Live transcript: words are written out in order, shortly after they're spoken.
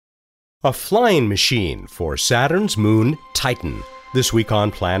A flying machine for Saturn's moon, Titan. This week on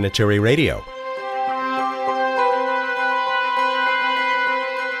Planetary Radio.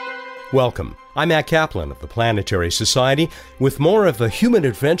 Welcome. I'm Matt Kaplan of the Planetary Society with more of the human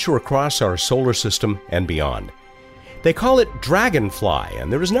adventure across our solar system and beyond. They call it Dragonfly,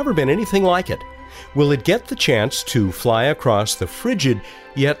 and there has never been anything like it. Will it get the chance to fly across the frigid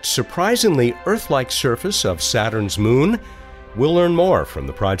yet surprisingly Earth-like surface of Saturn's moon? We'll learn more from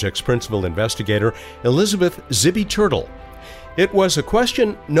the project's principal investigator, Elizabeth Zibby Turtle. It was a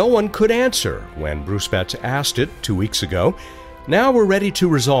question no one could answer when Bruce Betts asked it 2 weeks ago. Now we're ready to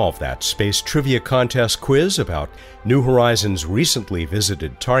resolve that space trivia contest quiz about New Horizons' recently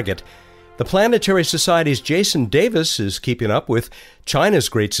visited target. The Planetary Society's Jason Davis is keeping up with China's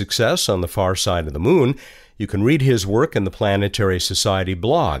great success on the far side of the moon. You can read his work in the Planetary Society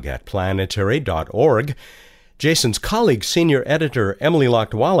blog at planetary.org. Jason's colleague, senior editor Emily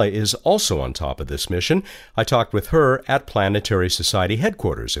Lakdawalla, is also on top of this mission. I talked with her at Planetary Society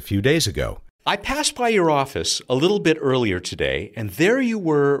headquarters a few days ago. I passed by your office a little bit earlier today, and there you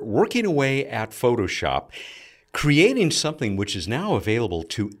were working away at Photoshop, creating something which is now available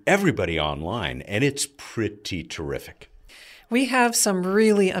to everybody online, and it's pretty terrific. We have some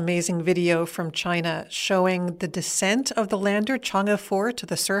really amazing video from China showing the descent of the lander Chang'e 4 to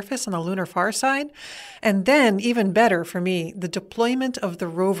the surface on the lunar far side. And then, even better for me, the deployment of the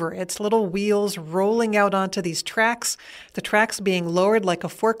rover, its little wheels rolling out onto these tracks, the tracks being lowered like a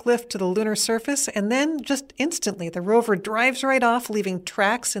forklift to the lunar surface. And then just instantly, the rover drives right off, leaving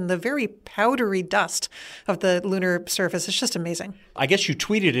tracks in the very powdery dust of the lunar surface. It's just amazing. I guess you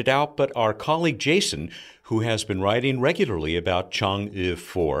tweeted it out, but our colleague Jason, who has been writing regularly about Chang'e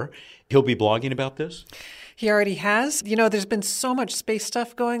 4. He'll be blogging about this? He already has. You know, there's been so much space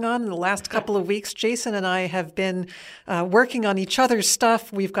stuff going on in the last couple of weeks. Jason and I have been working on each other's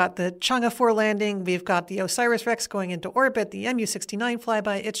stuff. We've got the Chang'e 4 landing. We've got the OSIRIS-REx going into orbit, the MU-69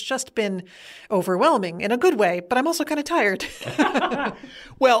 flyby. It's just been overwhelming in a good way, but I'm also kind of tired.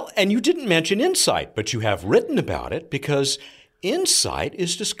 Well, and you didn't mention InSight, but you have written about it because InSight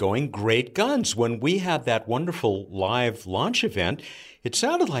is just going great guns. When we had that wonderful live launch event, it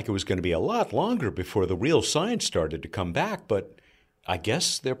sounded like it was going to be a lot longer before the real science started to come back, but I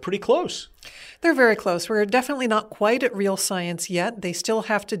guess they're pretty close. They're very close. We're definitely not quite at real science yet. They still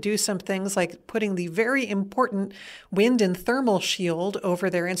have to do some things like putting the very important wind and thermal shield over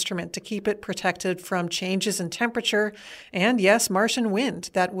their instrument to keep it protected from changes in temperature and, yes, Martian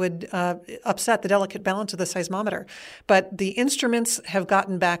wind that would upset the delicate balance of the seismometer. But the instruments have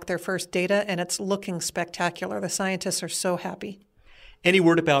gotten back their first data, and it's looking spectacular. The scientists are so happy. Any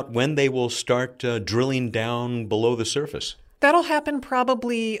word about when they will start drilling down below the surface? That'll happen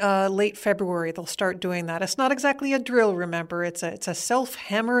probably late February. They'll start doing that. It's not exactly a drill, remember. It's a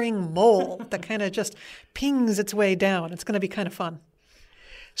self-hammering mole that kind of just pings its way down. It's going to be kind of fun.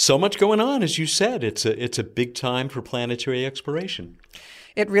 So much going on, as you said. It's a big time for planetary exploration.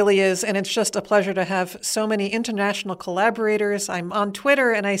 It really is, and it's just a pleasure to have so many international collaborators. I'm on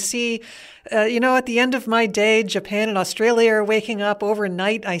Twitter, and I see, at the end of my day, Japan and Australia are waking up.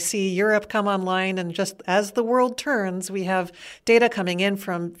 Overnight, I see Europe come online, and just as the world turns, we have data coming in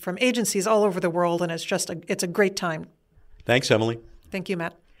from agencies all over the world, and it's a great time. Thanks, Emily. Thank you,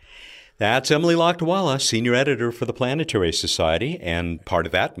 Matt. That's Emily Lakdawalla, senior editor for the Planetary Society, and part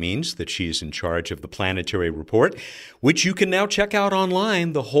of that means that she's in charge of the Planetary Report, which you can now check out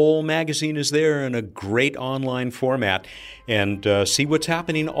online. The whole magazine is there in a great online format, and see what's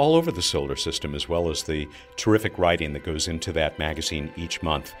happening all over the solar system, as well as the terrific writing that goes into that magazine each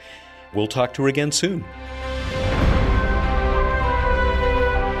month. We'll talk to her again soon.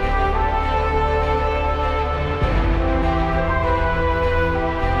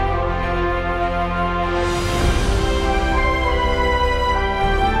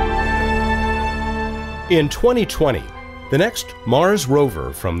 In 2020, the next Mars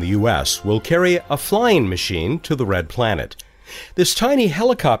rover from the U.S. will carry a flying machine to the Red Planet. This tiny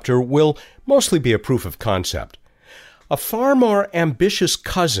helicopter will mostly be a proof of concept. A far more ambitious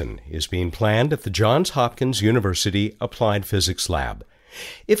cousin is being planned at the Johns Hopkins University Applied Physics Lab.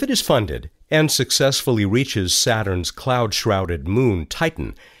 If it is funded and successfully reaches Saturn's cloud-shrouded moon,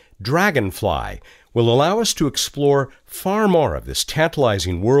 Titan, Dragonfly will allow us to explore far more of this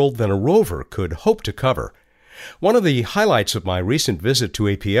tantalizing world than a rover could hope to cover. One of the highlights of my recent visit to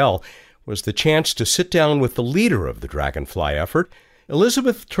APL was the chance to sit down with the leader of the Dragonfly effort.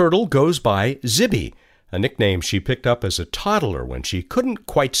 Elizabeth Turtle goes by Zibby, a nickname she picked up as a toddler when she couldn't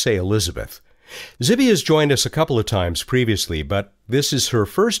quite say Elizabeth. Zibby has joined us a couple of times previously, but this is her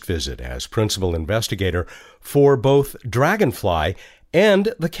first visit as principal investigator for both Dragonfly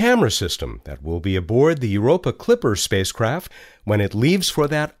and the camera system that will be aboard the Europa Clipper spacecraft when it leaves for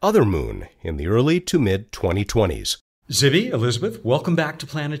that other moon in the early to mid-2020s. Zibby, Elizabeth, welcome back to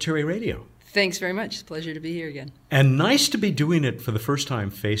Planetary Radio. Thanks very much. It's a pleasure to be here again. And nice to be doing it for the first time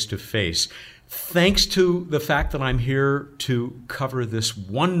face-to-face, thanks to the fact that I'm here to cover this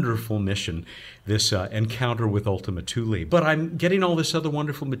wonderful mission, this encounter with Ultima Thule. But I'm getting all this other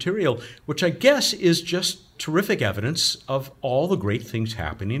wonderful material, which I guess is just terrific evidence of all the great things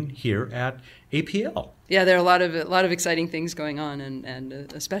happening here at APL. Yeah, there are a lot of exciting things going on, and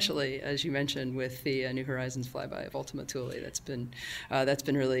especially, as you mentioned, with the New Horizons flyby of Ultima Thule. That's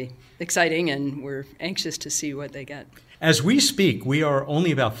been really exciting, and we're anxious to see what they get. As we speak, we are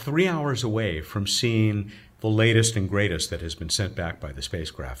only about 3 hours away from seeing the latest and greatest that has been sent back by the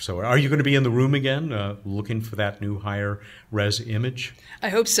spacecraft. So are you going to be in the room again, looking for that new higher res image? I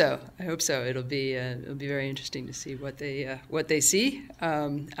hope so. It'll be very interesting to see what they see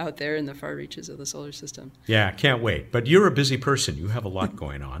out there in the far reaches of the solar system. Yeah, can't wait. But you're a busy person. You have a lot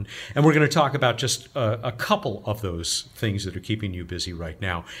going on. And we're going to talk about just a couple of those things that are keeping you busy right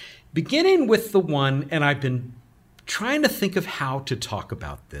now. Beginning with the one, and I've been trying to think of how to talk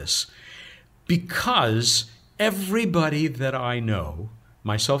about this, because everybody that I know,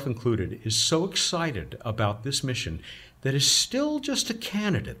 myself included, is so excited about this mission that is still just a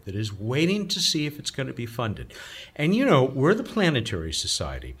candidate that is waiting to see if it's going to be funded. And you know, we're the Planetary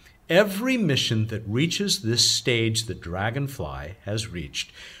Society. Every mission that reaches this stage that Dragonfly has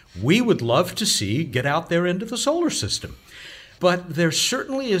reached, we would love to see get out there into the solar system. But there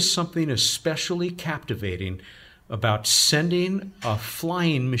certainly is something especially captivating about sending a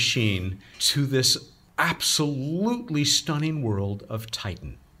flying machine to this absolutely stunning world of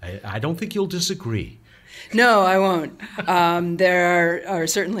Titan. I don't think you'll disagree. No, I won't. There are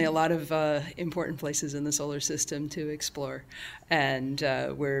certainly a lot of important places in the solar system to explore, and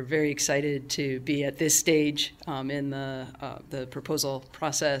we're very excited to be at this stage in the proposal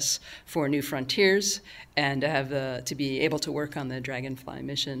process for New Frontiers, and to have to be able to work on the Dragonfly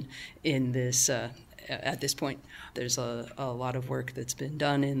mission in this. At this point, there's a lot of work that's been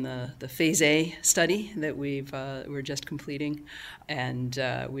done in the Phase A study that we're just completing, and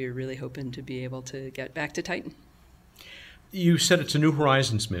we're really hoping to be able to get back to Titan. You said it's a New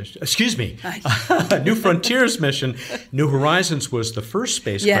Horizons mission. Excuse me, New Frontiers mission. New Horizons was the first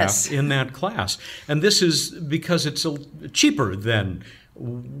spacecraft in that class, and this is because it's cheaper than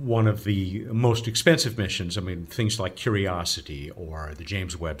one of the most expensive missions. I mean, things like Curiosity or the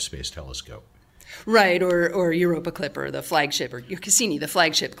James Webb Space Telescope. Right, or Europa Clipper, the flagship, or Cassini, the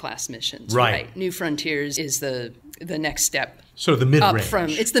flagship class missions. Right. New Frontiers is the next step. So the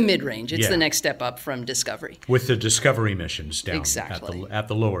mid-range. It's the mid-range. It's the next step up from Discovery. With the Discovery missions down at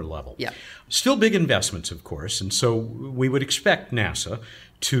the lower level. Yeah. Still big investments, of course, and so we would expect NASA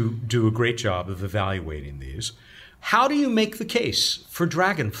to do a great job of evaluating these. How do you make the case for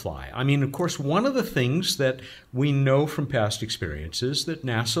Dragonfly? I mean, of course, one of the things that we know from past experiences that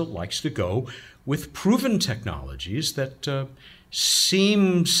NASA likes to go with proven technologies that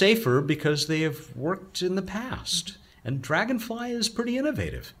seem safer because they have worked in the past. And Dragonfly is pretty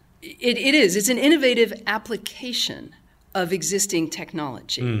innovative. It is. It's an innovative application of existing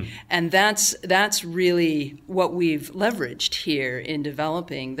technology. And that's really what we've leveraged here in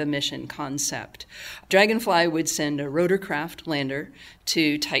developing the mission concept. Dragonfly would send a rotorcraft lander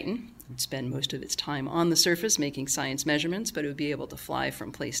to Titan. It would spend most of its time on the surface making science measurements, but it would be able to fly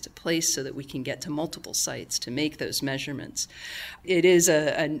from place to place so that we can get to multiple sites to make those measurements. It is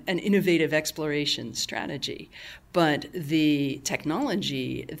an innovative exploration strategy. But the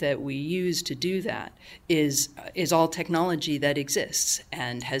technology that we use to do that is all technology that exists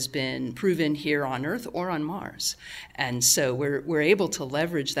and has been proven here on Earth or on Mars. And so we're able to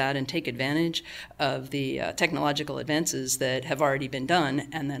leverage that and take advantage of the technological advances that have already been done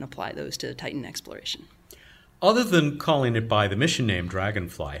and then apply those to Titan exploration. Other than calling it by the mission name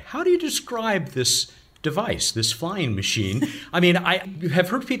Dragonfly, how do you describe this device, this flying machine? I mean, I have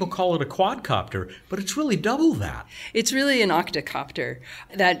heard people call it a quadcopter, but it's really double that. It's really an octocopter.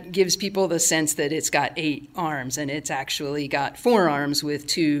 That gives people the sense that it's got 8 arms, and it's actually got 4 arms with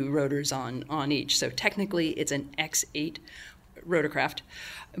 2 rotors on each. So technically, it's an X8 rotorcraft,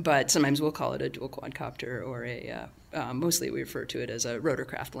 but sometimes we'll call it a dual quadcopter, or mostly we refer to it as a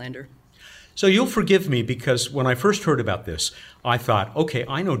rotorcraft lander. So you'll forgive me because when I first heard about this, I thought, okay,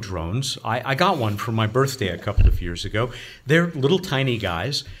 I know drones. I got one for my birthday a couple of years ago. They're little tiny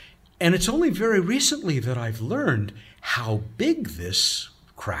guys. And it's only very recently that I've learned how big this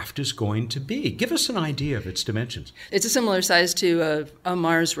craft is going to be. Give us an idea of its dimensions. It's a similar size to a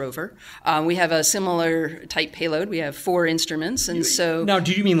Mars rover. We have a similar type payload. We have 4 instruments, and so... Now,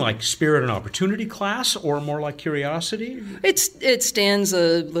 do you mean like Spirit and Opportunity class, or more like Curiosity? It stands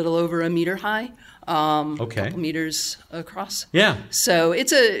a little over a meter high. A Okay. couple meters across. Yeah. So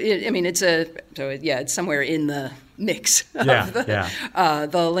it's somewhere in the mix of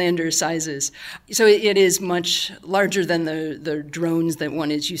the lander sizes. So it is much larger than the drones that one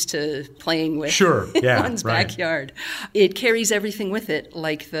is used to playing with in one's backyard. It carries everything with it,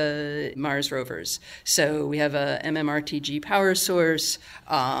 like the Mars rovers. So we have a MMRTG power source.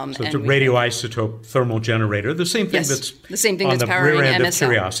 So it's a radioisotope thermal generator, the same thing that's on the powering rear end MSL. of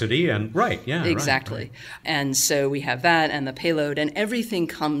Curiosity, and Exactly. Right. And so we have that and the payload, and everything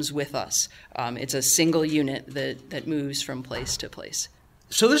comes with us. It's a single unit that moves from place to place.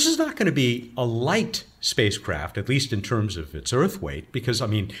 So this is not going to be a light spacecraft, at least in terms of its Earth weight, because, I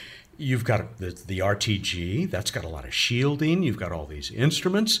mean, you've got the RTG, that's got a lot of shielding, you've got all these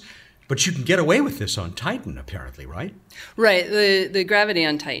instruments, but you can get away with this on Titan, apparently, right? Right. The gravity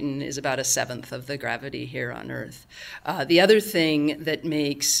on Titan is about 1/7 of the gravity here on Earth. The other thing that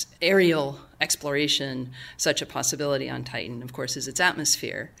makes aerial exploration such a possibility on Titan, of course, is its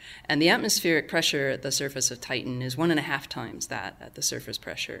atmosphere. And the atmospheric pressure at the surface of Titan is 1.5 times that at the surface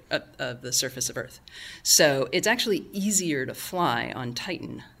pressure of the surface of Earth. So it's actually easier to fly on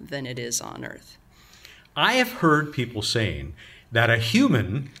Titan than it is on Earth. I have heard people saying that a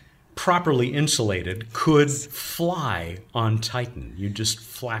human properly insulated could fly on Titan. You just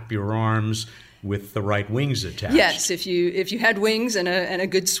flap your arms with the right wings attached. Yes, if you had wings and a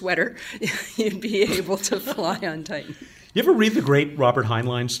good sweater, you'd be able to fly on Titan. You ever read the great Robert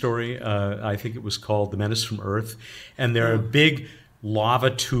Heinlein story? I think it was called The Menace from Earth. And there are big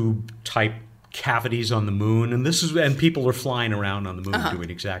lava tube type cavities on the moon, and people are flying around on the moon doing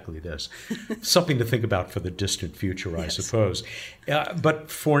exactly this. Something to think about for the distant future, I suppose.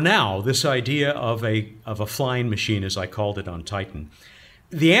 But for now, this idea of a flying machine, as I called it on Titan,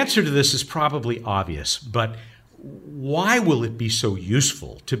 the answer to this is probably obvious, but why will it be so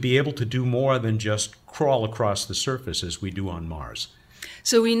useful to be able to do more than just crawl across the surface as we do on Mars?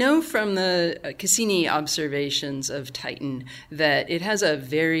 So we know from the Cassini observations of Titan that it has a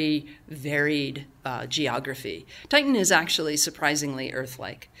very varied geography. Titan is actually surprisingly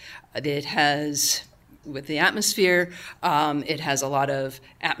Earth-like. It has, with the atmosphere, it has a lot of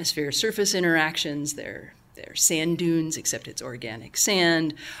atmosphere-surface interactions. They're sand dunes, except it's organic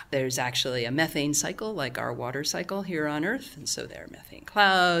sand. There's actually a methane cycle, like our water cycle here on Earth, and so there are methane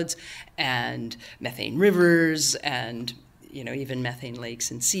clouds and methane rivers and even methane lakes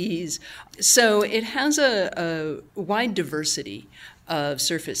and seas. So it has a wide diversity of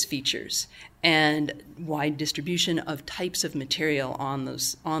surface features and wide distribution of types of material on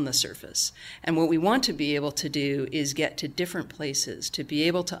the surface. And what we want to be able to do is get to different places to be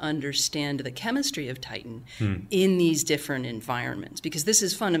able to understand the chemistry of Titan in these different environments, because this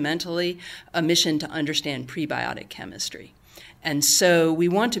is fundamentally a mission to understand prebiotic chemistry. And so we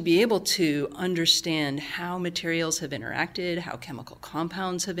want to be able to understand how materials have interacted, how chemical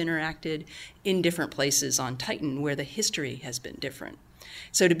compounds have interacted in different places on Titan where the history has been different.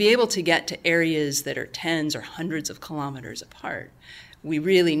 So to be able to get to areas that are tens or hundreds of kilometers apart, we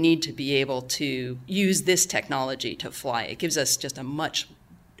really need to be able to use this technology to fly. It gives us just a much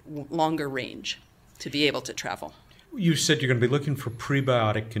longer range to be able to travel. You said you're going to be looking for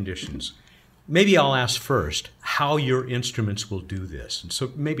prebiotic conditions. Maybe I'll ask first how your instruments will do this. And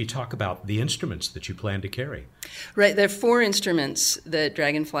so maybe talk about the instruments that you plan to carry. Right. There are 4 instruments that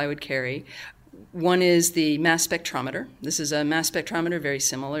Dragonfly would carry. One is the mass spectrometer. This is a mass spectrometer very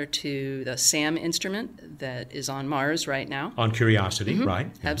similar to the SAM instrument that is on Mars right now. On Curiosity, right?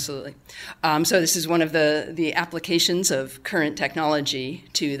 Yeah. Absolutely. So this is one of the applications of current technology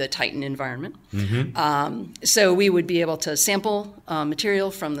to the Titan environment. So we would be able to sample material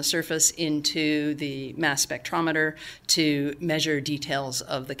from the surface into the mass spectrometer to measure details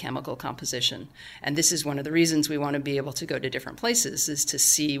of the chemical composition. And this is one of the reasons we want to be able to go to different places, is to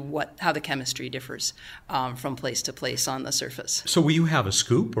see how the chemistry differs from place to place on the surface. So will you have a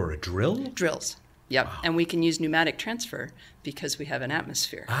scoop or a drill? Drills. Yep. Wow. And we can use pneumatic transfer because we have an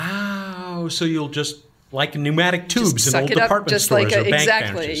atmosphere. Oh, so you'll just Like pneumatic tubes in suck old it up, department just stores like or bank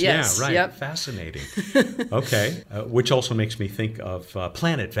exactly, benches. yes, Yeah, right. yep. Fascinating. Okay. Which also makes me think of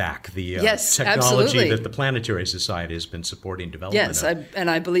PlanetVac, the Yes, technology absolutely. that the Planetary Society has been supporting development Yes, of.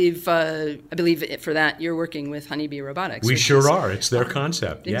 I believe for that you're working with Honeybee Robotics. We which sure is- are. It's their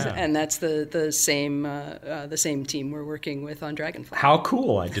concept. Yeah. And that's the same team we're working with on Dragonfly. How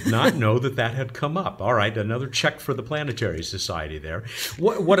cool. I did not know that had come up. All right, another check for the Planetary Society there.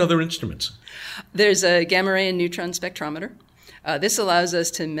 What other instruments? There's a gamma ray and neutron spectrometer. This allows us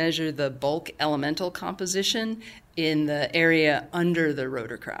to measure the bulk elemental composition in the area under the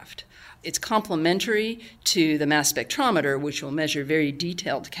rotorcraft. It's complementary to the mass spectrometer, which will measure very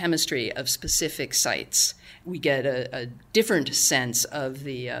detailed chemistry of specific sites. We get a different sense of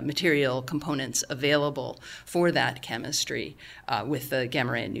the material components available for that chemistry with the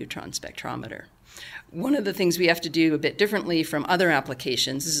gamma ray and neutron spectrometer. One of the things we have to do a bit differently from other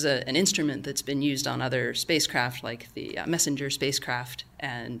applications, this is an instrument that's been used on other spacecraft like the Messenger spacecraft,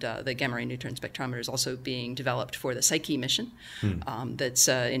 and the gamma ray neutron spectrometer is also being developed for the Psyche mission that's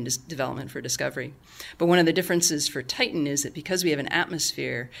in development for Discovery. But one of the differences for Titan is that because we have an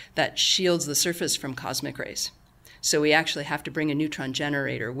atmosphere that shields the surface from cosmic rays, so we actually have to bring a neutron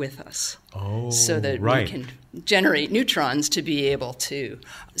generator with us so that right. we can generate neutrons to be able to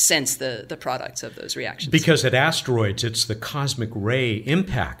sense the products of those reactions. Because at asteroids, it's the cosmic ray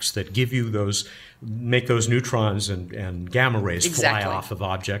impacts that make those neutrons and gamma rays Exactly. fly off of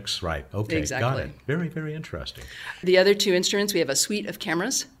objects. Right. Okay. Exactly. Got it. Very, very interesting. The other two instruments, we have a suite of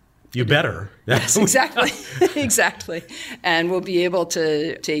cameras. You better. Yes, exactly. Exactly. And we'll be able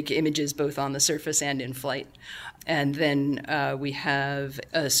to take images both on the surface and in flight. And then we have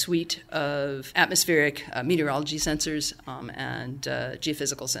a suite of atmospheric meteorology sensors and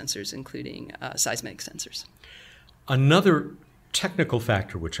geophysical sensors, including seismic sensors. Another technical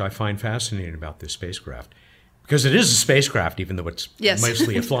factor which I find fascinating about this spacecraft, because it is a spacecraft, even though it's Yes.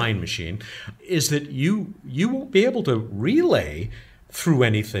 mostly a flying machine, is that you won't be able to relay through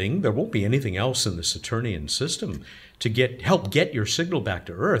anything. There won't be anything else in the Saturnian system to help get your signal back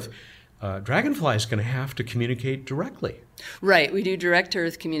to Earth. Dragonfly is going to have to communicate directly. Right. We do direct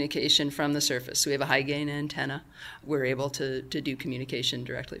Earth communication from the surface. So we have a high gain antenna. We're able to do communication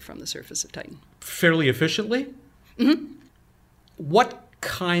directly from the surface of Titan. Fairly efficiently? Mm-hmm. What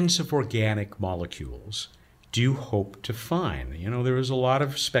kinds of organic molecules do you hope to find? You know, there is a lot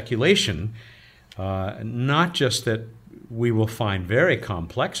of speculation, not just that we will find very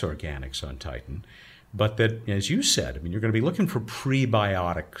complex organics on Titan, but that, as you said, I mean, you're going to be looking for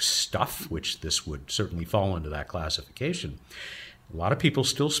prebiotic stuff, which this would certainly fall into that classification. A lot of people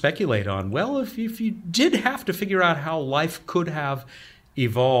still speculate on, well, if you did have to figure out how life could have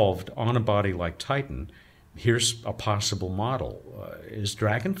evolved on a body like Titan, here's a possible model. Is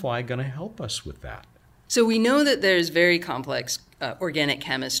Dragonfly going to help us with that? So we know that there's very complex organic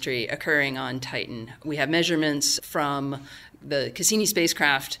chemistry occurring on Titan. We have measurements from the Cassini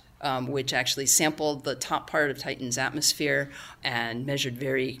spacecraft, which actually sampled the top part of Titan's atmosphere and measured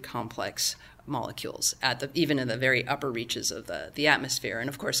very complex molecules even in the very upper reaches of the atmosphere. And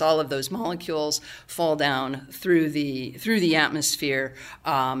of course, all of those molecules fall down through the atmosphere,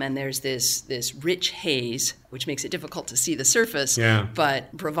 and there's this rich haze, which makes it difficult to see the surface,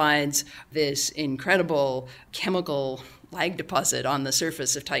 but provides this incredible chemical lag deposit on the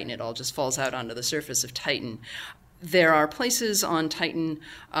surface of Titan. It all just falls out onto the surface of Titan. There are places on Titan.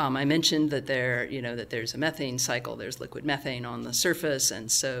 I mentioned that there's a methane cycle. There's liquid methane on the surface,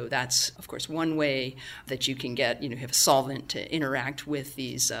 and so that's, of course, one way that you can get have a solvent to interact with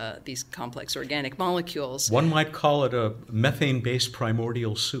these complex organic molecules. One might call it a methane-based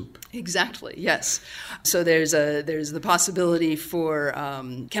primordial soup. Exactly. Yes. So there's the possibility for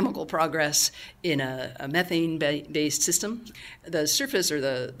chemical progress in a methane-based system. The surface or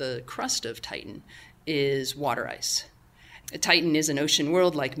the crust of Titan is water ice. Titan is an ocean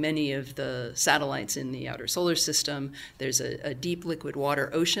world like many of the satellites in the outer solar system. There's a deep liquid water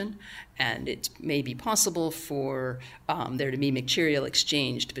ocean, and it may be possible for there to be material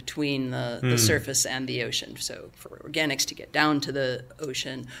exchanged between the surface and the ocean. So for organics to get down to the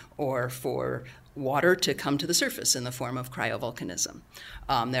ocean, or for water to come to the surface in the form of cryovolcanism.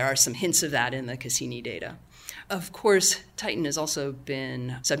 There are some hints of that in the Cassini data. Of course, Titan has also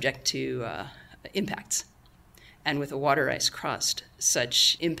been subject to impacts. And with a water ice crust,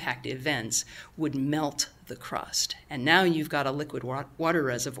 such impact events would melt the crust. And now you've got a liquid water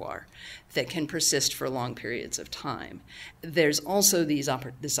reservoir that can persist for long periods of time. There's also this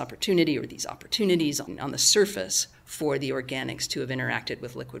opportunity or these opportunities on the surface for the organics to have interacted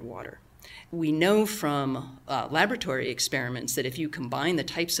with liquid water. We know from laboratory experiments that if you combine the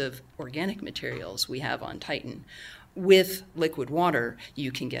types of organic materials we have on Titan with liquid water,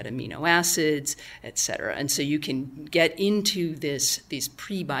 you can get amino acids, et cetera. And so you can get into these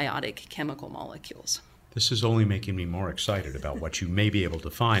prebiotic chemical molecules. This is only making me more excited about what you may be able to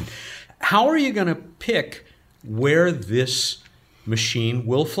find. How are you going to pick where this machine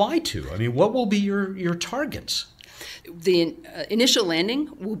will fly to? I mean, what will be your targets? The initial landing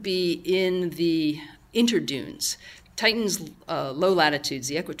will be in the interdunes. Titan's low latitudes,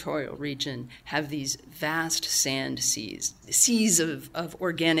 the equatorial region, have these vast sand seas of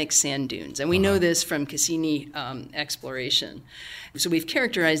organic sand dunes. And we know this from Cassini exploration. So we've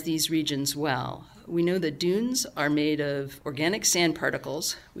characterized these regions well. We know the dunes are made of organic sand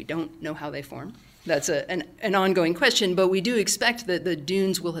particles. We don't know how they form. That's an ongoing question, but we do expect that the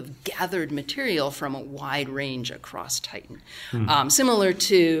dunes will have gathered material from a wide range across Titan. Similar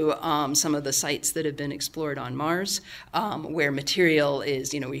to some of the sites that have been explored on Mars, where material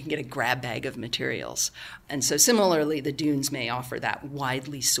is, we can get a grab bag of materials. And so similarly, the dunes may offer that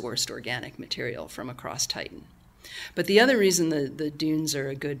widely sourced organic material from across Titan. But the other reason the dunes are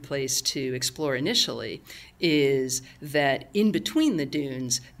a good place to explore initially is that in between the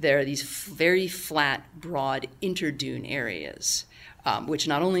dunes, there are these very flat, broad interdune areas, which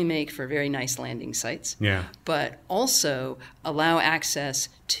not only make for very nice landing sites, but also allow access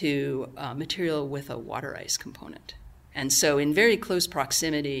to material with a water ice component. And so in very close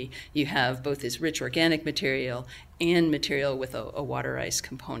proximity, you have both this rich organic material and material with a water ice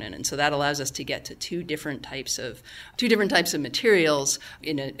component. And so that allows us to get to two different types of materials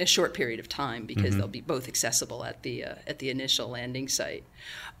in a short period of time, because they'll be both accessible at the initial landing site.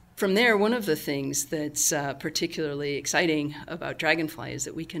 From there, one of the things that's particularly exciting about Dragonfly is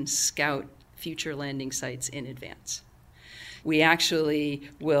that we can scout future landing sites in advance. We actually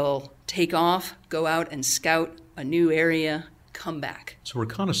will take off, go out and scout a new area, come back. It's a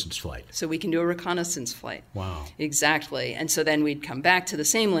reconnaissance flight. So we can do a reconnaissance flight. Wow. Exactly. And so then we'd come back to the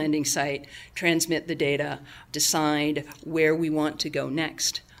same landing site, transmit the data, decide where we want to go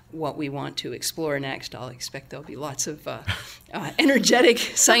next, what we want to explore next. I'll expect there'll be lots of energetic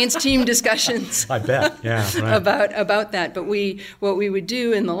science team discussions. I bet, yeah, right. about that. But what we would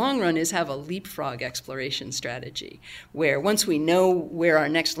do in the long run is have a leapfrog exploration strategy, where once we know where our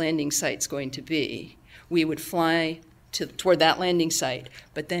next landing site's going to be, we would fly toward that landing site,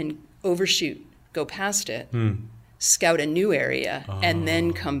 but then overshoot, go past it, scout a new area, and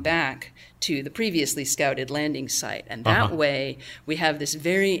then come back to the previously scouted landing site. And that way, we have this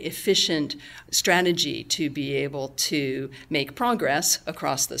very efficient strategy to be able to make progress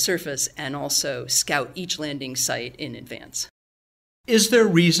across the surface and also scout each landing site in advance. Is there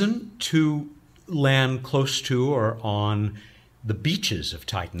reason to land close to or on the beaches of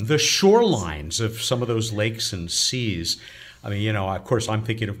Titan, the shorelines of some of those lakes and seas? I mean, of course, I'm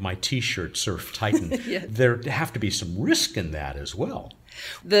thinking of my T-shirt, Surf Titan. Yes. There have to be some risk in that as well.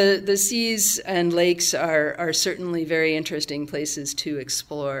 The seas and lakes are certainly very interesting places to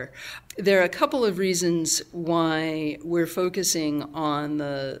explore. There are a couple of reasons why we're focusing on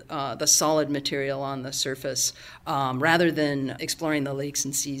the solid material on the surface rather than exploring the lakes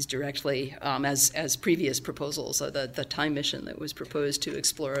and seas directly, as previous proposals. The Time mission that was proposed to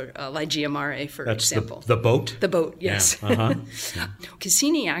explore Ligeia Mare, for example. That's the boat? The boat, yes. Yeah.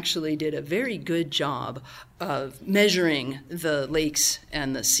 Cassini actually did a very good job of measuring the lakes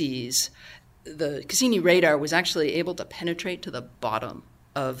and the seas. The Cassini radar was actually able to penetrate to the bottom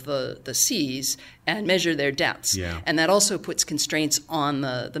of the seas and measure their depths. Yeah. And that also puts constraints on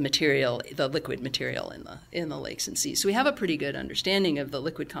the material, the liquid material in the lakes and seas. So we have a pretty good understanding of the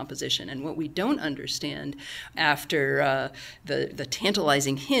liquid composition. And what we don't understand, after the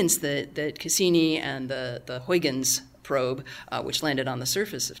tantalizing hints that Cassini and the Huygens probe, which landed on the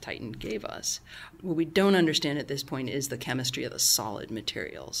surface of Titan, gave us, what we don't understand at this point is the chemistry of the solid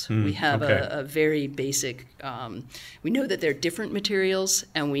materials. We have a very basic, we know that they're different materials,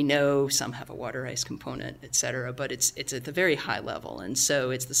 and we know some have a water ice component, et cetera, but it's at the very high level. And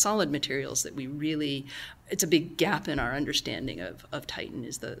so it's the solid materials that it's a big gap in our understanding of Titan,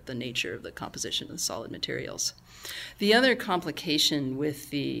 is the nature of the composition of the solid materials. The other complication with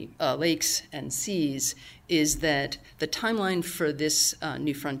the lakes and seas is that the timeline for this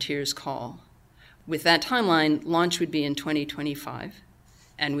New Frontiers call, with that timeline, launch would be in 2025,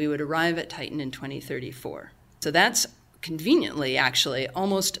 and we would arrive at Titan in 2034. So that's conveniently, actually,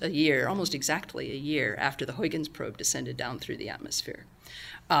 almost exactly a year after the Huygens probe descended down through the atmosphere.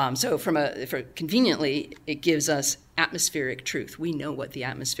 So conveniently, it gives us atmospheric truth. We know what the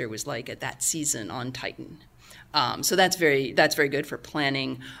atmosphere was like at that season on Titan. So that's very good for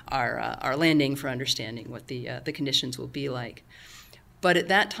planning our landing, for understanding what the conditions will be like. But at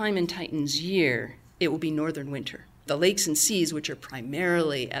that time in Titan's year, it will be northern winter. The lakes and seas, which are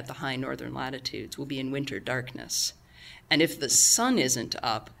primarily at the high northern latitudes, will be in winter darkness. And if the sun isn't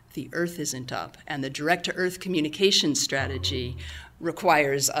up, the Earth isn't up. And the direct-to-Earth communication strategy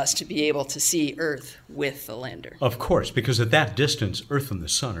requires us to be able to see Earth with the lander. Of course, because at that distance, Earth and the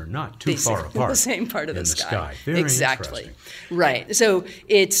sun are not too far apart. The same part of the sky. Very exactly. interesting. Right. So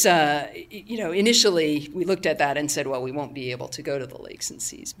it's, initially we looked at that and said, well, we won't be able to go to the lakes and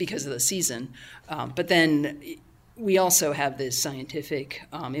seas because of the season. But then we also have this scientific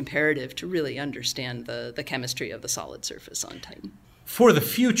imperative to really understand the chemistry of the solid surface on Titan. For the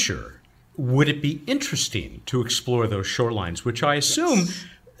future, would it be interesting to explore those shorelines, which I assume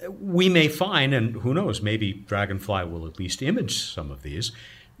we may find, and who knows, maybe Dragonfly will at least image some of these.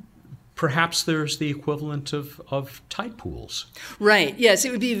 Perhaps there's the equivalent of tide pools. Right. Yes,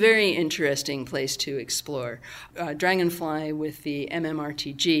 it would be a very interesting place to explore. Dragonfly with the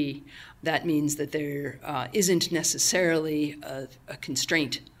MMRTG, that means that there isn't necessarily a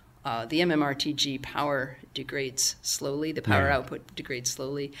constraint. The MMRTG power degrades slowly, the power output degrades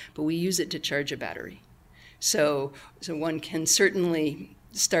slowly, but we use it to charge a battery. So one can certainly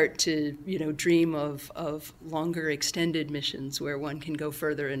start to dream of longer extended missions where one can go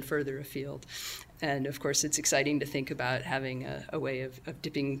further and further afield. And of course, it's exciting to think about having a way of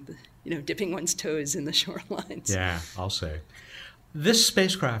dipping one's toes in the shorelines. Yeah, I'll say. This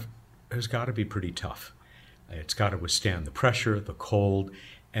spacecraft has got to be pretty tough. It's got to withstand the pressure, the cold.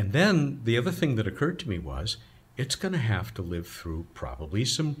 And then the other thing that occurred to me was it's going to have to live through probably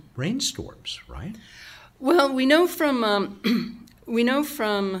some rainstorms, right? Well, we know from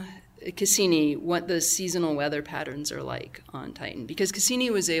Cassini what the seasonal weather patterns are like on Titan, because Cassini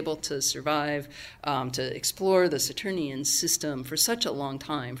was able to survive, to explore the Saturnian system for such a long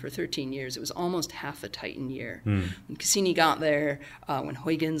time, for 13 years. It was almost half a Titan year. When Cassini got there, when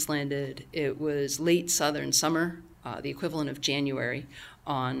Huygens landed, it was late southern summer, the equivalent of January,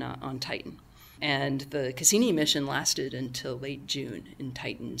 on Titan. And the Cassini mission lasted until late June in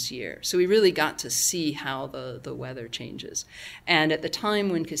Titan's year. So we really got to see how the weather changes. And at the time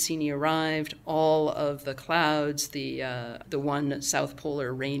when Cassini arrived, all of the clouds, the one South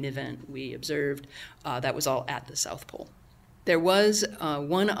Polar rain event we observed, that was all at the South Pole. There was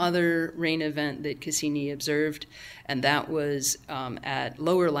one other rain event that Cassini observed, and that was at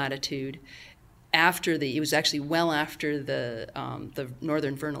lower latitude. It was actually well after the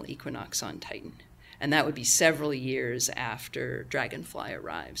northern vernal equinox on Titan. And that would be several years after Dragonfly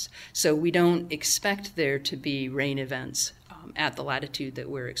arrives. So we don't expect there to be rain events at the latitude that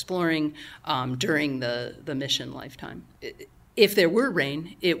we're exploring during the mission lifetime. If there were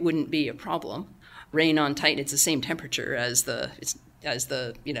rain, it wouldn't be a problem. Rain on Titan, it's the same temperature as the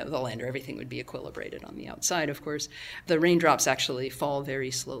lander. Everything would be equilibrated on the outside, of course. The raindrops actually fall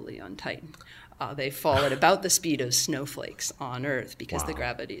very slowly on Titan. They fall at about the speed of snowflakes on Earth because the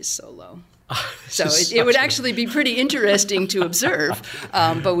gravity is so low. So it would actually be pretty interesting to observe,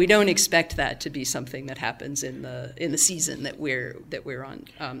 but we don't expect that to be something that happens in the season that we're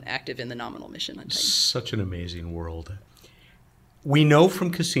on active in the nominal mission on Titan. Such an amazing world. We know from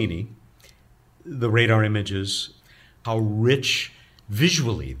Cassini, the radar images, how rich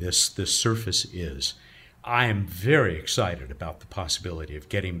visually this surface is. I am very excited about the possibility of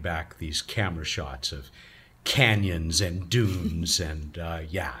getting back these camera shots of canyons and dunes, and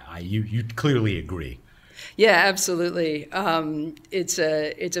you clearly agree. Yeah, absolutely. It's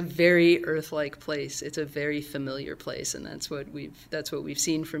a very Earth-like place. It's a very familiar place, and that's what we've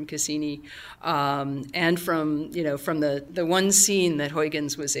seen from Cassini, and from the one scene that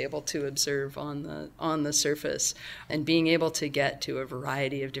Huygens was able to observe on the surface, and being able to get to a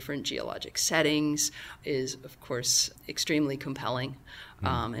variety of different geologic settings is, of course, extremely compelling.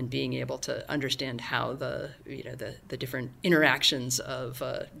 And being able to understand how the different interactions of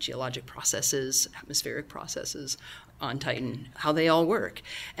geologic processes, atmospheric processes on Titan, how they all work.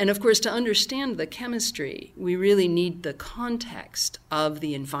 And of course, to understand the chemistry, we really need the context of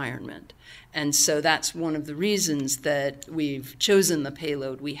the environment. And so that's one of the reasons that we've chosen the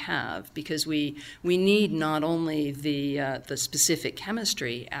payload we have, because we need not only the specific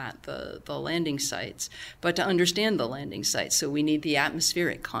chemistry at the landing sites, but to understand the landing sites. So we need the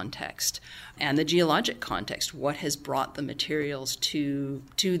atmospheric context and the geologic context. What has brought the materials to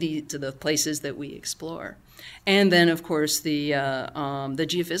the places that we explore? And then, of course, the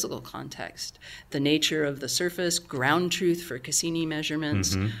geophysical context, the nature of the surface, ground truth for Cassini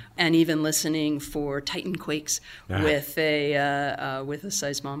measurements, and even listening for Titan quakes with a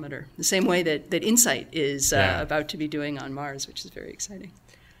seismometer. The same way that InSight is about to be doing on Mars, which is very exciting.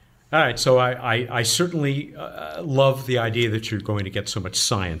 All right, so I certainly love the idea that you're going to get so much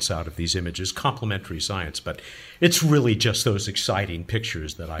science out of these images, complementary science, but it's really just those exciting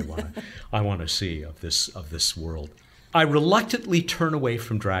pictures that I want to see of this world. I reluctantly turn away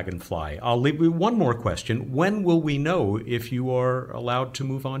from Dragonfly. I'll leave you one more question. When will we know if you are allowed to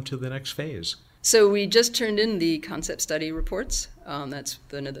move on to the next phase? So we just turned in the concept study reports. That's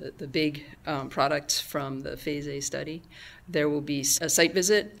the big product from the Phase A study. There will be a site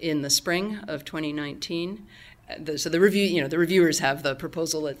visit in the spring of 2019. So the reviewers have the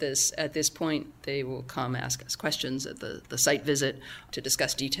proposal at this point. They will come ask us questions at the site visit to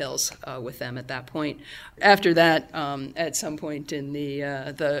discuss details with them at that point. After that, at some point in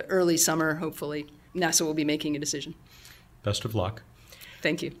the early summer, hopefully, NASA will be making a decision. Best of luck.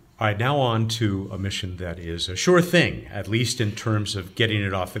 Thank you. All right, now on to a mission that is a sure thing, at least in terms of getting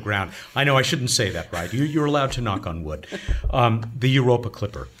it off the ground. I know I shouldn't say that, right? You're allowed to knock on wood. The Europa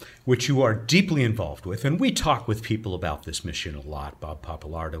Clipper, which you are deeply involved with, and we talk with people about this mission a lot, Bob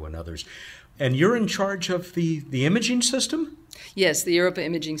Papalardo and others. And you're in charge of the imaging system? Yes, the Europa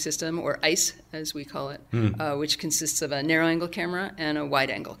Imaging System, or ICE as we call it, which consists of a narrow-angle camera and a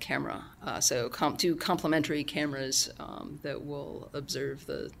wide-angle camera. So two complementary cameras that will observe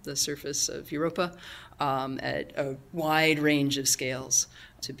the surface of Europa at a wide range of scales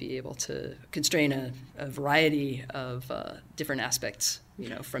to be able to constrain a variety of different aspects,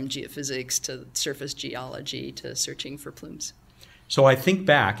 from geophysics to surface geology to searching for plumes. So I think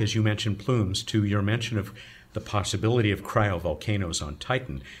back, as you mentioned plumes, to your mention of the possibility of cryovolcanoes on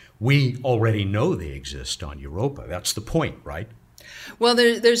Titan. We already know they exist on Europa. That's the point, right? Well,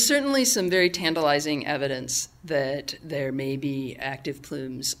 there's certainly some very tantalizing evidence that there may be active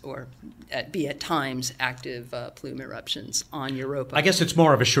plumes or at times active plume eruptions on Europa. I guess it's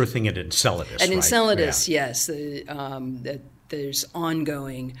more of a sure thing at Enceladus, At right? Enceladus, yes. There's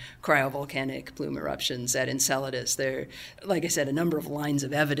ongoing cryovolcanic plume eruptions at Enceladus. There, like I said, a number of lines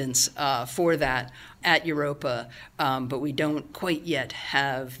of evidence for that at Europa, but we don't quite yet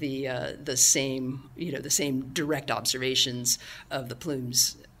have the same direct observations of the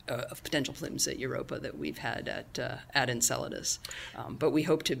plumes. Of potential plumes at Europa that we've had at Enceladus. But we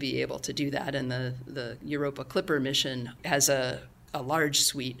hope to be able to do that, and the Europa Clipper mission has a large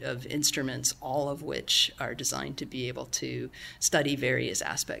suite of instruments, all of which are designed to be able to study various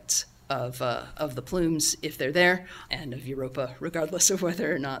aspects of the plumes, if they're there, and of Europa, regardless of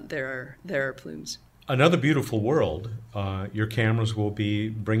whether or not there are plumes. Another beautiful world. Your cameras will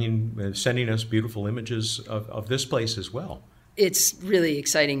be sending us beautiful images of this place as well. It's really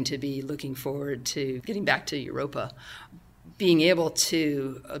exciting to be looking forward to getting back to Europa, being able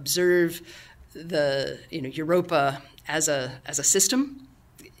to observe Europa as a system,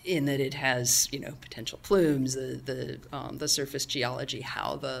 in that it has potential plumes, the surface geology,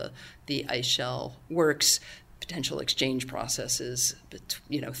 how the ice shell works, potential exchange processes,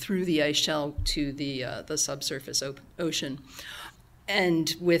 through the ice shell to the subsurface ocean.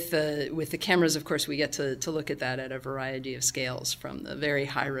 And with the cameras, of course, we get to look at that at a variety of scales, from the very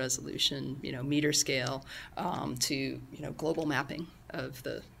high resolution, meter scale, to global mapping of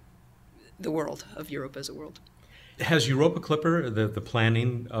the world, of Europa as a world. Has Europa Clipper, the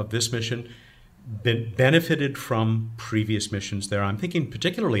planning of this mission, been benefited from previous missions there? I'm thinking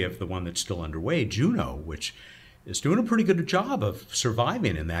particularly of the one that's still underway, Juno, which is doing a pretty good job of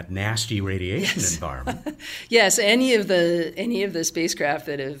surviving in that nasty radiation environment. Yes, any of the spacecraft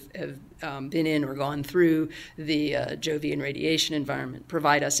that have been in or gone through the Jovian radiation environment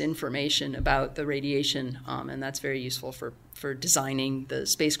provide us information about the radiation, and that's very useful for designing the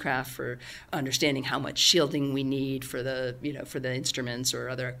spacecraft, for understanding how much shielding we need for the instruments or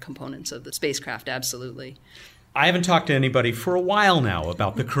other components of the spacecraft. Absolutely. I haven't talked to anybody for a while now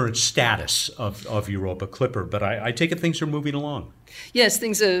about the current status of Europa Clipper, but I take it things are moving along. Yes,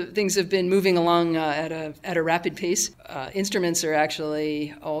 things have been moving along at a rapid pace. Instruments are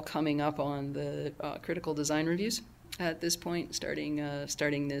actually all coming up on the critical design reviews at this point,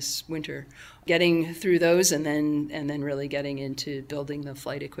 starting this winter, getting through those, and then really getting into building the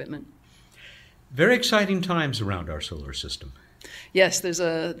flight equipment. Very exciting times around our solar system. Yes, there's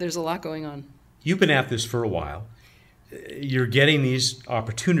a lot going on. You've been at this for a while. You're getting these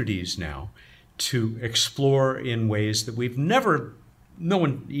opportunities now to explore in ways that no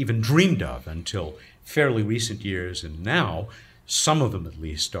one even dreamed of until fairly recent years, and now some of them at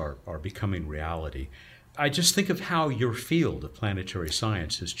least are becoming reality. I just think of how your field of planetary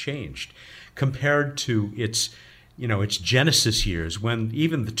science has changed compared to its genesis years, when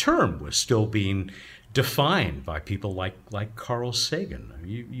even the term was still being defined by people like Carl Sagan.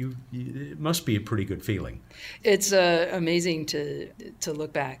 It must be a pretty good feeling. It's amazing to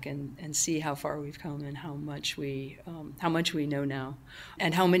look back and see how far we've come and how much we know now,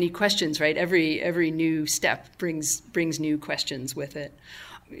 and how many questions. Right, every new step brings new questions with it.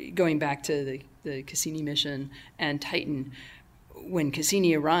 Going back to the Cassini mission and Titan, when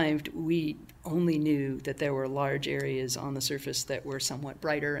Cassini arrived, we only knew that there were large areas on the surface that were somewhat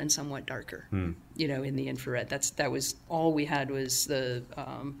brighter and somewhat darker, in the infrared. That was all we had, was the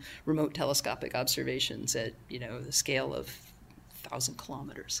remote telescopic observations at, the scale of 1,000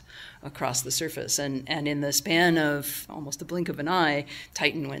 kilometers across the surface. And in the span of almost the blink of an eye,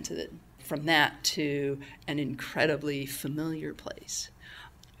 Titan went from that to an incredibly familiar place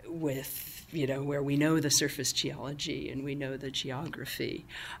with, where we know the surface geology and we know the geography,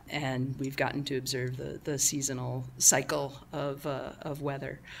 and we've gotten to observe the seasonal cycle of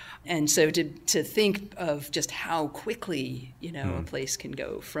weather. And so to think of just how quickly, a place can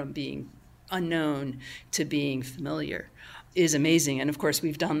go from being unknown to being familiar is amazing. And of course,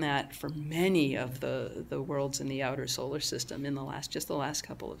 we've done that for many of the worlds in the outer solar system in the last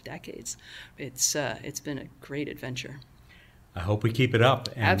couple of decades. It's been a great adventure. I hope we keep it up.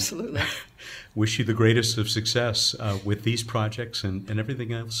 And absolutely. Wish you the greatest of success with these projects and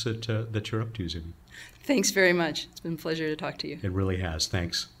everything else that you're up to, Zibby. Thanks very much. It's been a pleasure to talk to you. It really has.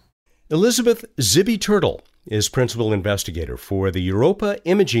 Thanks. Elizabeth Zibby Turtle is principal investigator for the Europa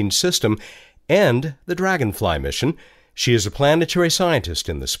Imaging System and the Dragonfly mission. She is a planetary scientist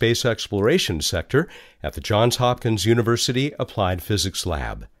in the space exploration sector at the Johns Hopkins University Applied Physics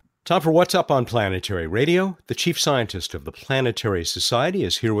Lab. Time for What's Up on Planetary Radio. The chief scientist of the Planetary Society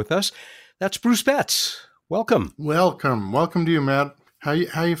is here with us. That's Bruce Betts. Welcome. Welcome to you, Matt. How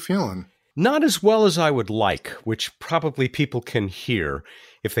you feeling? Not as well as I would like, which probably people can hear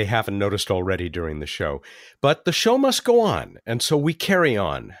if they haven't noticed already during the show. But the show must go on, and so we carry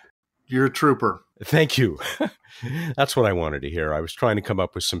on. You're a trooper. Thank you. That's what I wanted to hear. I was trying to come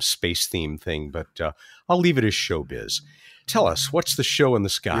up with some space-themed thing, but I'll leave it as showbiz. Tell us, what's the show in the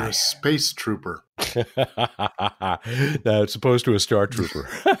sky? You're a space trooper. No, it's opposed to a star trooper.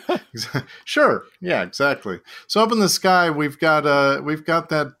 Sure. Yeah, exactly. So up in the sky, we've got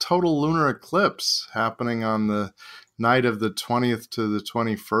that total lunar eclipse happening on the night of the 20th to the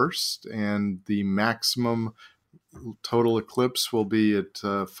 21st, and the maximum total eclipse will be at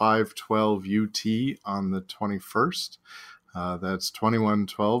 5:12 UT on the 21st. That's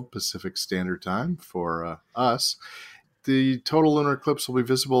 21:12 Pacific Standard Time for us. The total lunar eclipse will be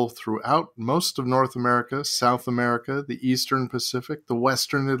visible throughout most of North America, South America, the Eastern Pacific, the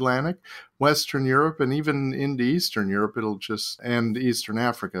Western Atlantic, Western Europe, and even into Eastern Europe. And Eastern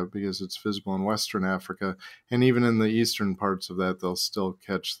Africa, because it's visible in Western Africa. And even in the eastern parts of that, they'll still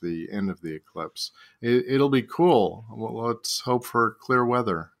catch the end of the eclipse. It'll be cool. Well, let's hope for clear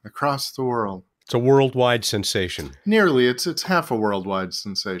weather across the world. It's a worldwide sensation. Nearly. It's half a worldwide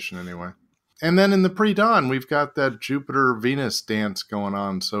sensation anyway. And then in the pre-dawn, we've got that Jupiter-Venus dance going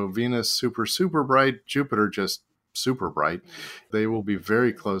on. So Venus super, super bright, Jupiter just super bright. They will be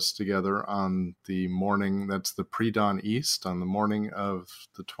very close together on the morning, that's the pre-dawn east, on the morning of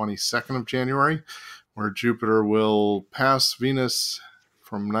the 22nd of January, where Jupiter will pass Venus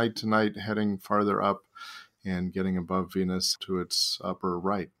from night to night, heading farther up and getting above Venus to its upper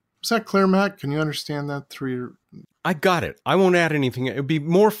right. Is that clear, Matt? Can you understand that through your... I got it. I won't add anything. It would be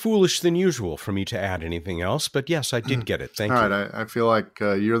more foolish than usual for me to add anything else, but yes, I did get it. Thank you. All right. I feel like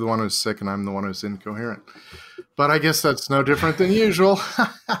you're the one who's sick and I'm the one who's incoherent. But I guess that's no different than usual.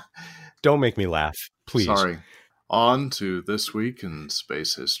 Don't make me laugh, please. Sorry. On to This Week in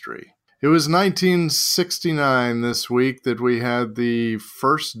Space History. It was 1969 this week that we had the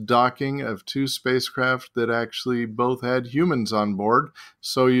first docking of two spacecraft that actually both had humans on board,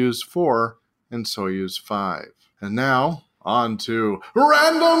 Soyuz 4 and Soyuz 5. And now, on to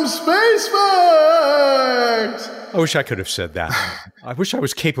Random Space Facts! I wish I could have said that. I wish I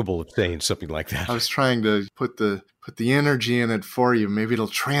was capable of saying something like that. I was trying to put the energy in it for you. Maybe it'll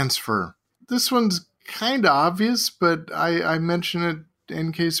transfer. This one's kind of obvious, but I mention it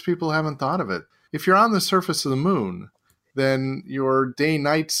in case people haven't thought of it. If you're on the surface of the moon, then your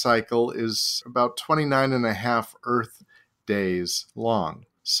day-night cycle is about 29 and a half Earth days long.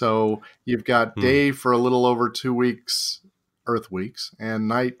 So you've got day for a little over 2 weeks, Earth weeks, and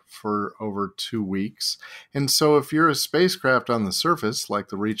night for over 2 weeks. And so if you're a spacecraft on the surface, like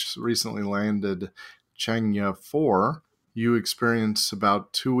the recently landed Chang'e 4, you experience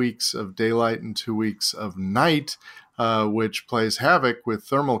about 2 weeks of daylight and 2 weeks of night, which plays havoc with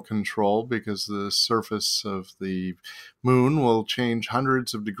thermal control because the surface of the moon will change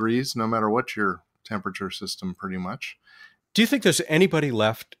hundreds of degrees no matter what your temperature system, pretty much. Do you think there's anybody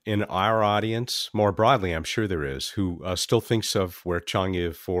left in our audience, more broadly, I'm sure there is, who still thinks of where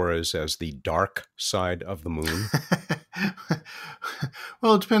Chang'e 4 is as the dark side of the moon?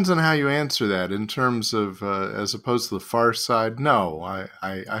 Well, it depends on how you answer that. In terms of, as opposed to the far side, no,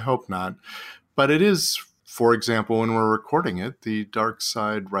 I hope not. But it is, for example, when we're recording it, the dark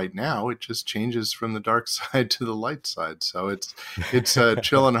side right now, it just changes from the dark side to the light side. So it's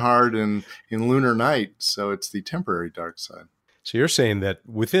chilling hard in lunar night. So it's the temporary dark side. So you're saying that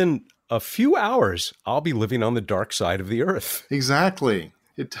within a few hours, I'll be living on the dark side of the Earth. Exactly.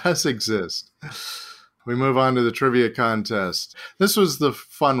 It does exist. We move on to the trivia contest. This was the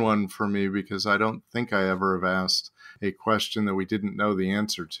fun one for me because I don't think I ever have asked a question that we didn't know the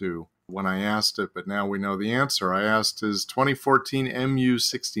answer to when I asked it, but now we know the answer. I asked, is 2014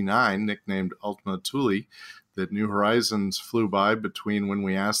 MU-69, nicknamed Ultima Thule, that New Horizons flew by between when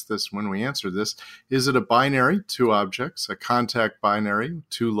we asked this and when we answered this, is it a binary, 2 objects, a contact binary,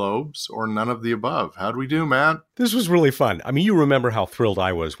 2 lobes, or none of the above? How'd we do, Matt? This was really fun. I mean, you remember how thrilled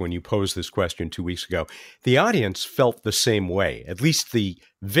I was when you posed this question 2 weeks ago. The audience felt the same way. At least the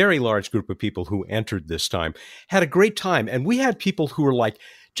very large group of people who entered this time had a great time. And we had people who were like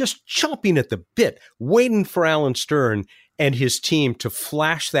just chomping at the bit, waiting for Alan Stern and his team to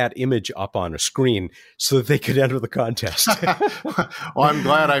flash that image up on a screen so that they could enter the contest. Well, I'm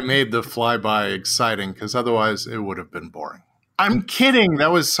glad I made the flyby exciting because otherwise it would have been boring. I'm kidding.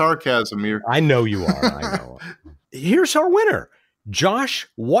 That was sarcasm. I know you are. I know. Here's our winner, Josh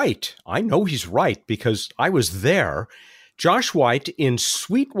White. I know he's right because I was there. Josh White in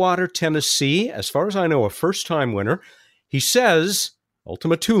Sweetwater, Tennessee, as far as I know, a first-time winner. He says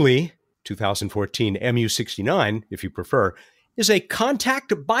Ultima Thule 2014 MU-69, if you prefer, is a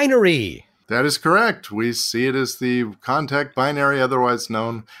contact binary. That is correct. We see it as the contact binary, otherwise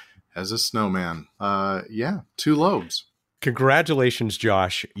known as a snowman. 2 lobes. Congratulations,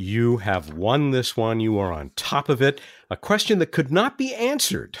 Josh. You have won this one. You are on top of it. A question that could not be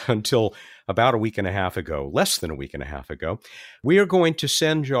answered until about a week and a half ago, less than a week and a half ago. We are going to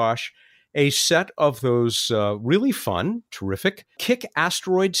send Josh a set of those really fun, terrific Kick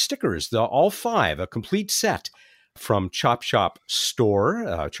Asteroid stickers, all 5, a complete set from Chop Shop Store.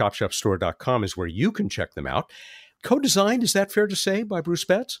 ChopShopStore.com is where you can check them out. Co-designed, is that fair to say, by Bruce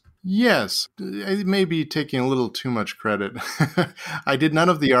Betts? Yes. I may be taking a little too much credit. I did none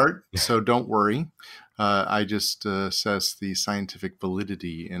of the art, so don't worry. I just assess the scientific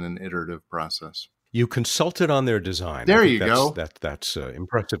validity in an iterative process. You consulted on their design. There you go. That's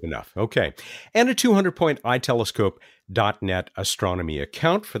impressive enough. Okay. And a 200-point iTelescope.net astronomy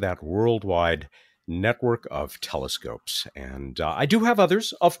account for that worldwide network of telescopes. And I do have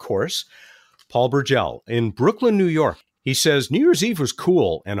others, of course. Paul Burgell in Brooklyn, New York. He says New Year's Eve was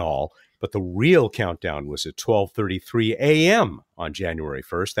cool and all, but the real countdown was at 12:33 a.m. on January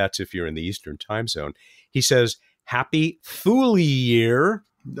 1st. That's if you're in the Eastern time zone. He says, Happy Thule Year.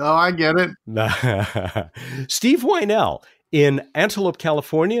 Oh, I get it. Steve Weinell in Antelope,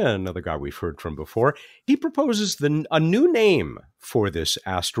 California, another guy we've heard from before, he proposes a new name for this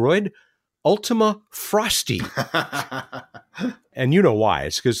asteroid, Ultima Frosty. And you know why.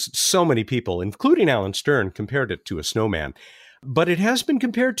 It's because so many people, including Alan Stern, compared it to a snowman. But it has been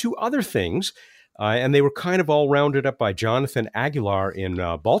compared to other things, and they were kind of all rounded up by Jonathan Aguilar in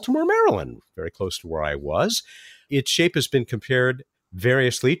Baltimore, Maryland, very close to where I was. Its shape has been compared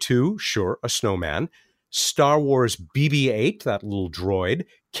variously to, sure, a snowman, Star Wars BB-8, that little droid,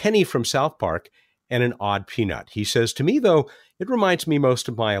 Kenny from South Park, and an odd peanut. He says, to me, though, it reminds me most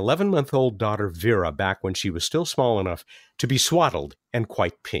of my 11-month-old daughter Vera back when she was still small enough to be swaddled and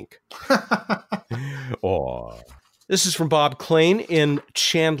quite pink. Oh. This is from Bob Klein in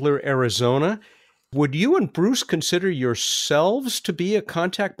Chandler, Arizona. Would you and Bruce consider yourselves to be a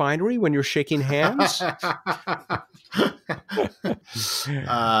contact binary when you're shaking hands?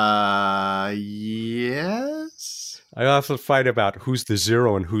 Yes. I often fight about who's the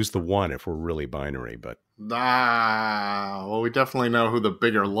 0 and who's the 1 if we're really binary, but... Well, we definitely know who the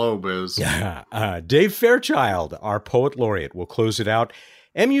bigger lobe is. Dave Fairchild, our poet laureate, will close it out.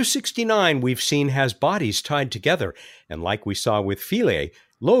 MU-69, we've seen, has bodies tied together, and like we saw with Philae,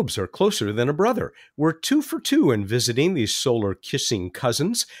 lobes are closer than a brother. We're 2 for 2 in visiting these solar-kissing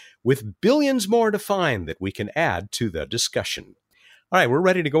cousins, with billions more to find that we can add to the discussion. All right, we're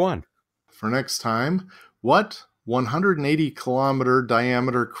ready to go on. For next time, what 180-kilometer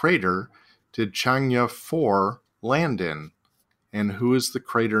diameter crater did Chang'e 4 land in? And who is the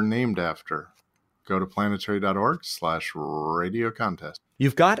crater named after? Go to planetary.org/radio contest.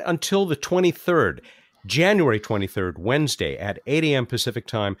 You've got until the 23rd, January 23rd, Wednesday at 8 a.m. Pacific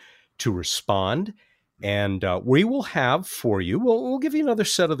time to respond. And we will have for you, we'll give you another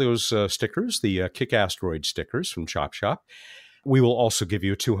set of those stickers, the Kick Asteroid stickers from Chop Shop. We will also give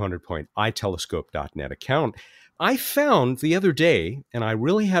you a 200-point itelescope.net account. I found the other day, and I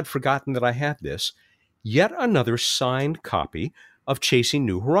really had forgotten that I had this, yet another signed copy of Chasing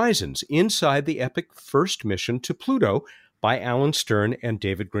New Horizons inside the epic first mission to Pluto by Alan Stern and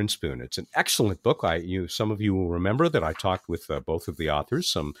David Grinspoon. It's an excellent book. Some of you will remember that I talked with both of the authors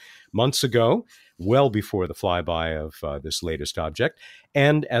some months ago, well before the flyby of this latest object.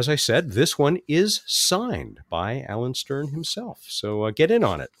 And as I said, this one is signed by Alan Stern himself. So get in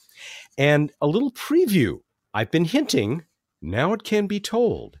on it. And a little preview. I've been hinting, now it can be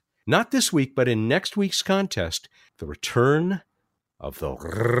told. Not this week, but in next week's contest, the return of the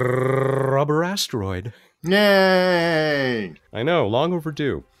rubber asteroid. Yay! I know, long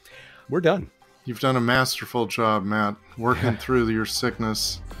overdue. We're done. You've done a masterful job, Matt, working through your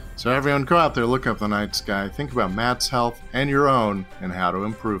sickness. So everyone, go out there, look up the night sky, think about Matt's health and your own, and how to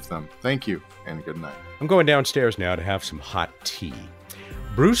improve them. Thank you, and good night. I'm going downstairs now to have some hot tea.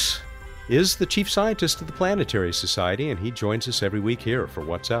 Bruce is the chief scientist of the Planetary Society, and he joins us every week here for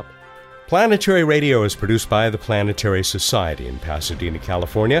What's Up. Planetary Radio is produced by the Planetary Society in Pasadena,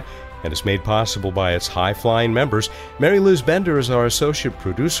 California, and is made possible by its high-flying members. Mary Liz Bender is our associate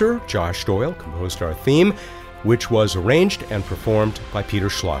producer. Josh Doyle composed our theme, which was arranged and performed by Peter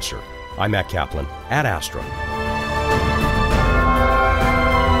Schlosser. I'm Matt Kaplan at Astra.